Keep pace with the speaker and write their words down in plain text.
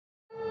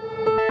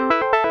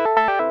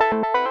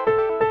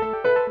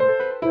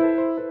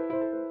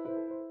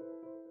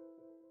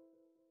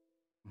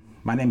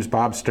My name is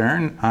Bob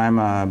Stern. I'm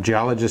a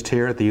geologist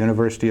here at the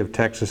University of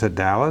Texas at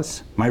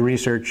Dallas. My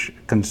research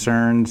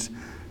concerns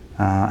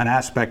an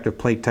aspect of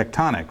plate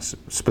tectonics,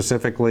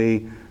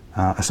 specifically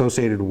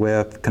associated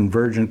with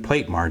convergent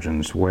plate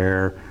margins,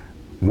 where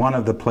one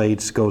of the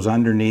plates goes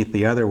underneath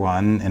the other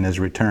one and is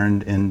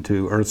returned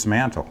into Earth's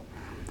mantle.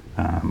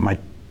 I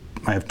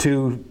have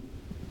two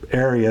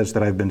areas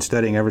that I've been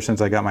studying ever since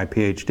I got my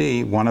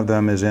PhD. One of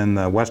them is in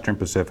the Western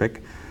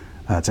Pacific.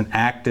 It's an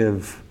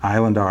active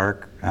island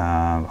arc,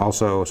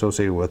 also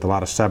associated with a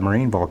lot of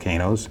submarine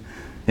volcanoes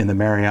in the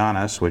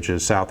Marianas, which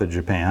is south of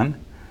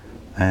Japan.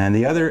 And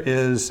the other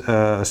is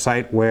a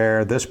site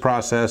where this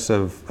process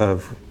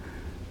of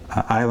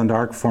island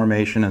arc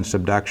formation and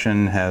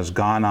subduction has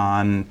gone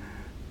on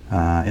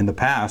in the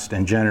past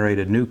and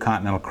generated new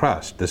continental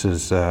crust. This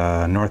is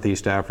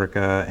Northeast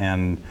Africa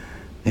and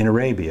in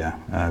Arabia.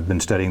 I've been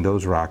studying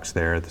those rocks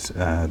there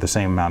the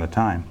same amount of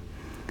time.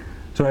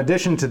 So in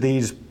addition to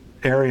these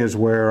areas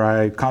where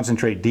I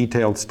concentrate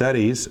detailed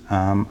studies,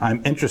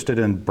 I'm interested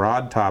in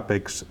broad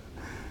topics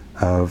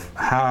of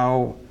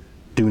how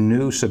do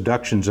new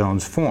subduction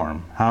zones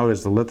form? How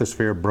is the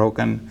lithosphere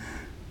broken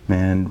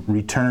and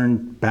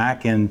returned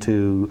back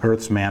into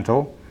Earth's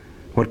mantle?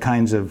 What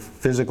kinds of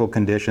physical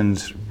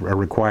conditions are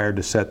required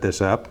to set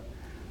this up?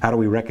 How do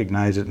we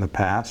recognize it in the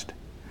past?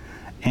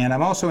 And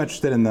I'm also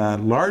interested in the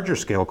larger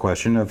scale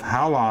question of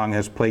how long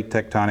has plate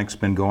tectonics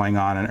been going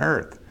on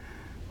Earth?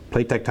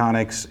 Plate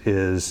tectonics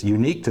is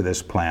unique to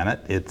this planet.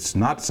 It's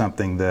not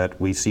something that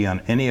we see on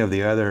any of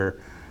the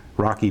other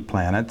rocky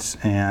planets,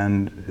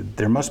 and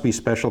there must be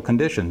special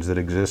conditions that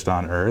exist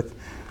on Earth.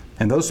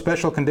 And those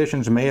special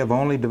conditions may have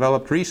only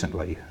developed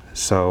recently.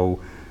 So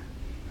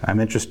I'm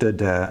interested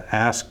to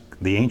ask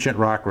the ancient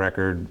rock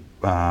record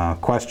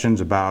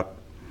questions about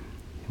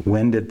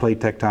when did plate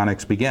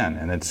tectonics begin.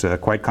 And it's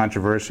quite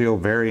controversial,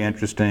 very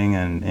interesting,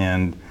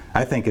 and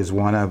I think is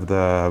one of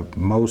the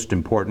most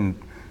important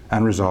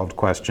unresolved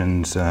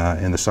questions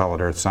in the solid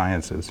earth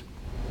sciences.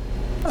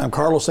 I'm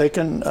Carlos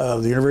Aiken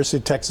of the University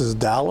of Texas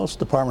Dallas,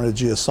 Department of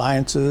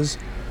Geosciences,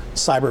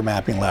 Cyber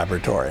Mapping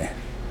Laboratory.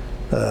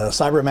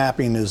 Cyber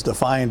mapping is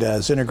defined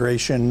as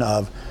integration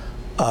of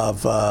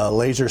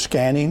laser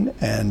scanning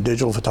and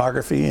digital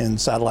photography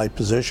and satellite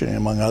positioning,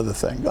 among other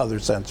things, other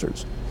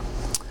sensors.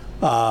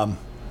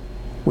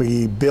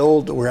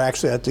 We're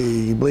actually at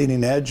the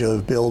bleeding edge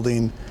of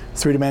building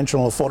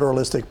three-dimensional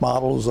photorealistic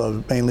models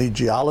of mainly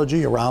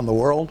geology around the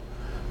world,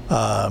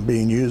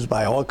 being used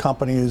by oil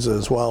companies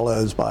as well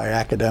as by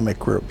academic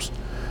groups.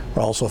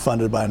 We're also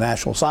funded by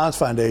National Science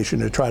Foundation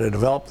to try to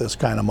develop this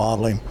kind of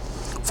modeling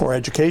for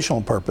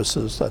educational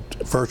purposes, that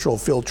virtual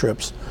field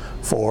trips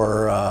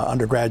for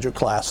undergraduate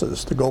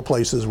classes to go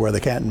places where they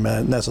can't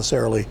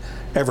necessarily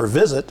ever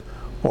visit,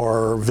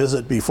 or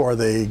visit before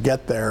they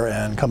get there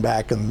and come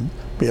back and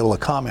be able to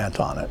comment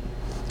on it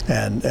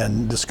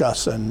and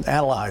discuss and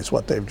analyze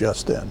what they've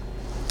just done.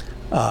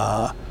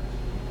 I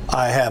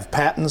have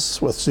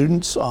patents with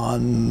students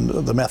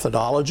on the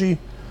methodology,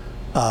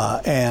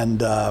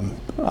 and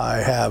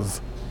I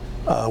have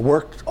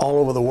worked all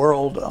over the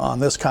world on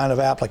this kind of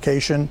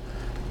application.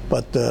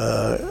 But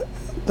the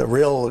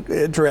real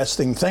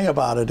interesting thing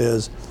about it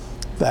is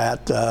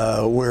that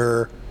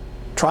we're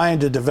trying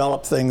to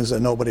develop things that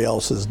nobody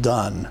else has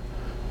done.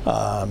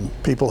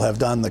 People have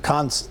done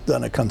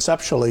it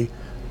conceptually,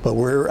 but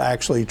we're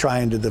actually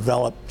trying to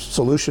develop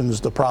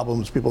solutions to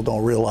problems people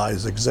don't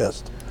realize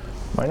exist.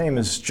 My name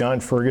is John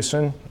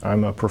Ferguson.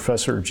 I'm a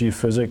professor of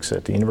geophysics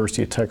at the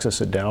University of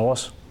Texas at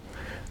Dallas.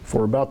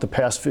 For about the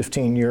past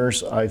 15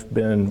 years, I've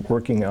been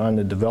working on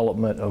the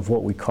development of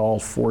what we call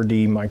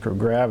 4D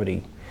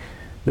microgravity.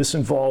 This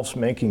involves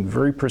making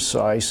very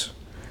precise,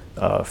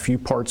 few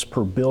parts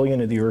per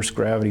billion of the Earth's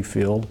gravity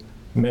field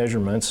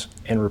measurements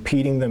and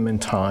repeating them in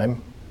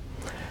time.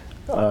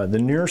 The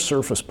near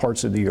surface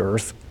parts of the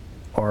Earth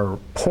are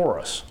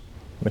porous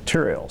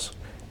materials,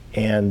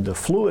 and the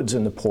fluids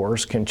in the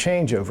pores can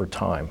change over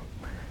time.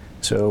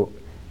 So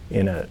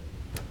in an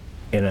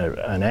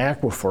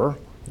aquifer,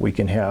 we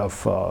can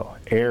have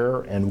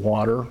air and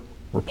water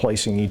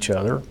replacing each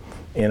other.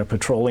 In a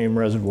petroleum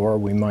reservoir,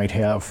 we might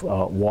have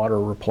water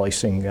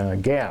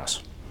replacing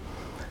gas.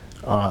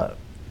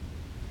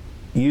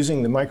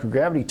 Using the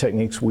microgravity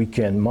techniques, we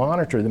can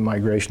monitor the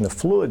migration of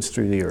fluids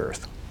through the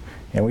Earth.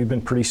 And we've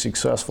been pretty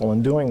successful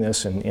in doing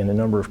this in a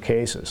number of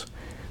cases.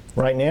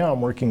 Right now,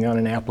 I'm working on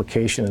an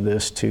application of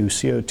this to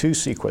CO2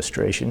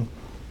 sequestration,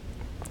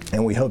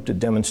 and we hope to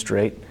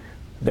demonstrate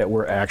that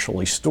we're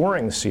actually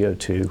storing the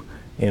CO2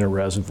 in a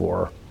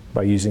reservoir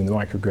by using the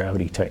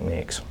microgravity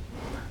techniques.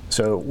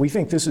 So we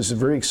think this is a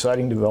very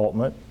exciting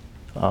development.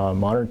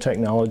 Modern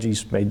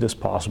technologies made this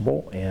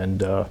possible, and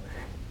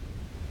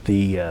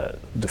the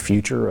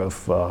future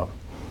of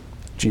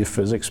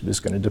geophysics is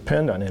going to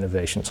depend on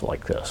innovations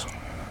like this.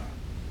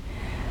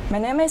 My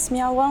name is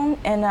Mia Wang,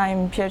 and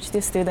I'm a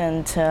PhD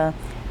student,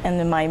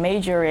 and my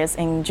major is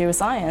in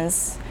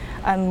geoscience.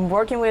 I'm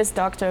working with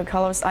Dr.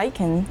 Carlos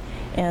Aiken,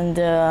 and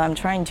I'm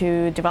trying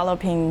to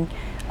developing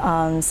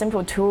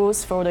simple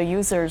tools for the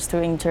users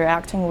to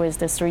interacting with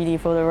the 3D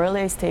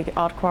photorealistic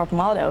outcrop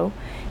model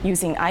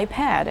using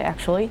iPad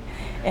actually.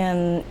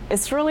 And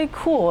it's really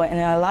cool, and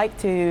I like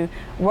to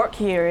work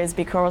here is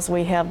because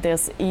we have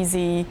this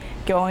easy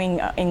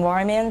going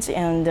environment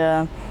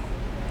and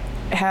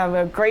have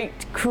a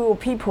great cool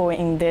people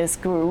in this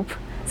group.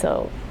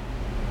 So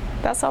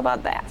that's all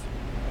about that.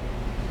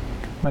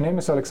 My name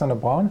is Alexander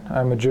Braun.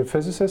 I'm a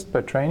geophysicist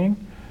by training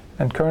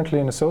and currently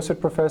an associate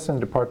professor in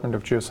the Department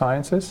of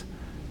Geosciences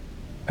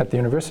at the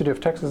University of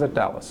Texas at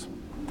Dallas.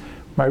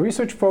 My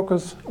research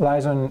focus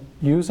lies on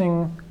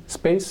using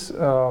space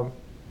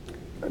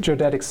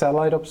geodetic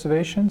satellite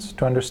observations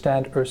to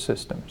understand Earth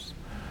systems.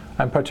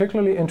 I'm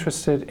particularly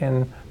interested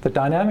in the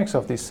dynamics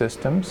of these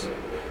systems,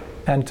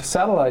 and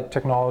satellite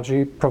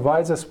technology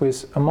provides us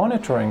with a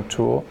monitoring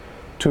tool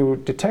to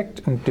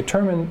detect and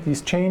determine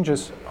these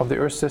changes of the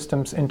Earth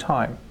systems in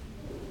time.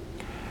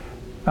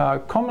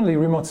 Commonly,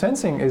 remote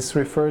sensing is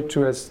referred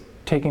to as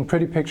taking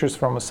pretty pictures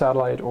from a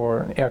satellite or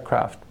an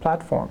aircraft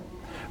platform.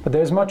 But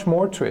there's much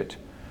more to it.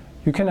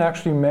 You can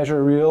actually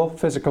measure real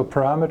physical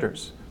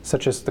parameters,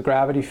 such as the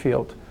gravity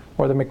field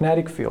or the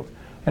magnetic field.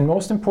 And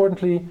most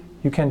importantly,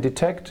 you can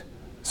detect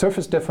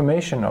surface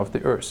deformation of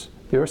the Earth.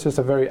 The Earth is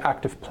a very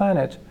active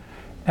planet,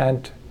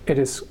 and it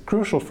is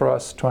crucial for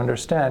us to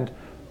understand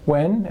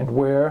when and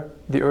where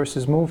the Earth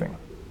is moving.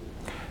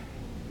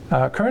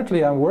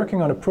 Currently, I'm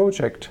working on a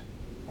project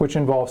which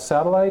involves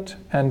satellite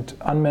and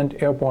unmanned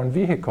airborne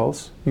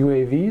vehicles,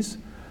 UAVs,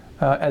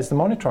 as the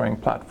monitoring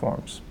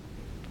platforms.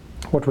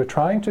 What we're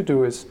trying to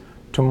do is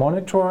to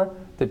monitor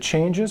the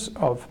changes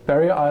of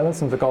barrier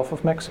islands in the Gulf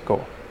of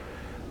Mexico.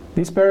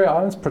 These barrier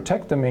islands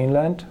protect the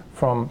mainland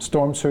from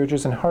storm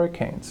surges and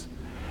hurricanes.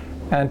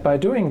 And by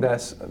doing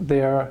this,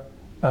 they are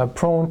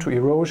prone to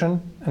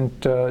erosion and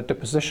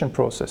deposition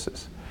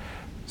processes.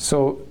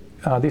 So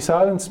these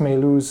islands may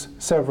lose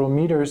several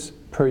meters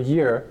per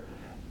year,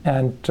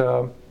 and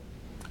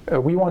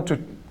we want to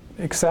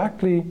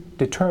exactly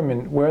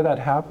determine where that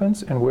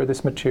happens and where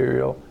this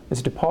material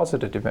is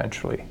deposited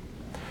eventually.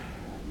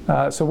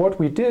 So what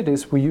we did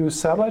is we used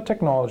satellite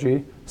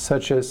technology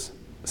such as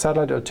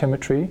satellite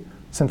altimetry,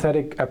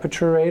 synthetic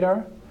aperture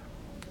radar,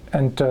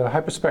 and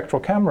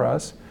hyperspectral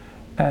cameras,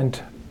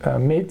 and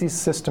made these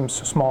systems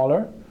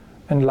smaller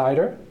and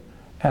lighter.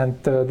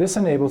 And this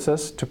enables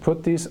us to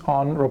put these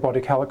on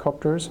robotic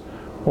helicopters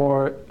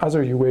or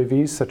other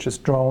UAVs such as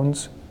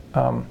drones,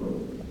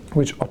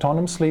 which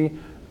autonomously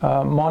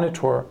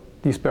monitor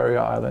these barrier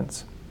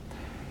islands.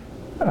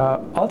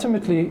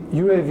 Ultimately,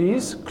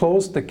 UAVs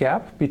close the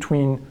gap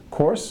between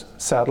coarse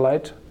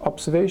satellite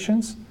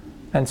observations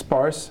and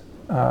sparse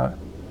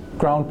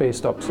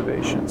ground-based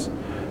observations.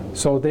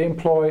 So they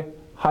employ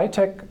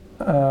high-tech,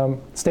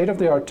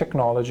 state-of-the-art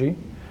technology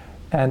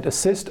and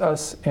assist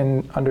us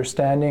in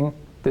understanding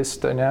this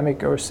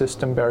dynamic Earth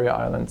system barrier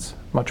islands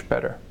much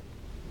better.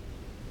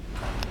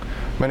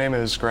 My name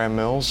is Graham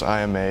Mills.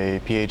 I am a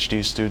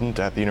PhD student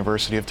at the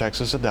University of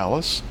Texas at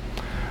Dallas.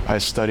 I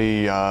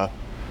study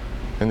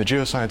in the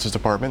Geosciences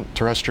Department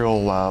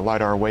terrestrial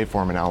LiDAR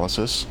waveform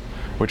analysis,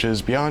 which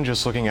is beyond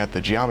just looking at the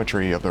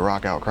geometry of the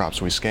rock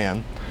outcrops we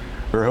scan.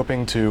 We're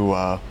hoping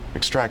to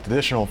extract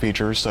additional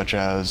features such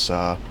as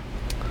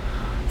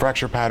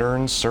fracture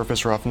patterns,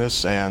 surface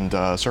roughness, and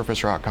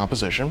surface rock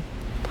composition.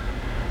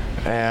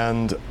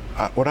 And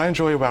what I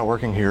enjoy about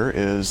working here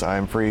is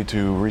I'm free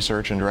to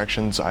research in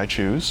directions I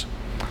choose,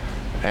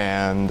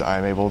 and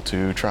I'm able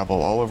to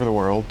travel all over the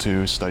world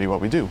to study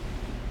what we do.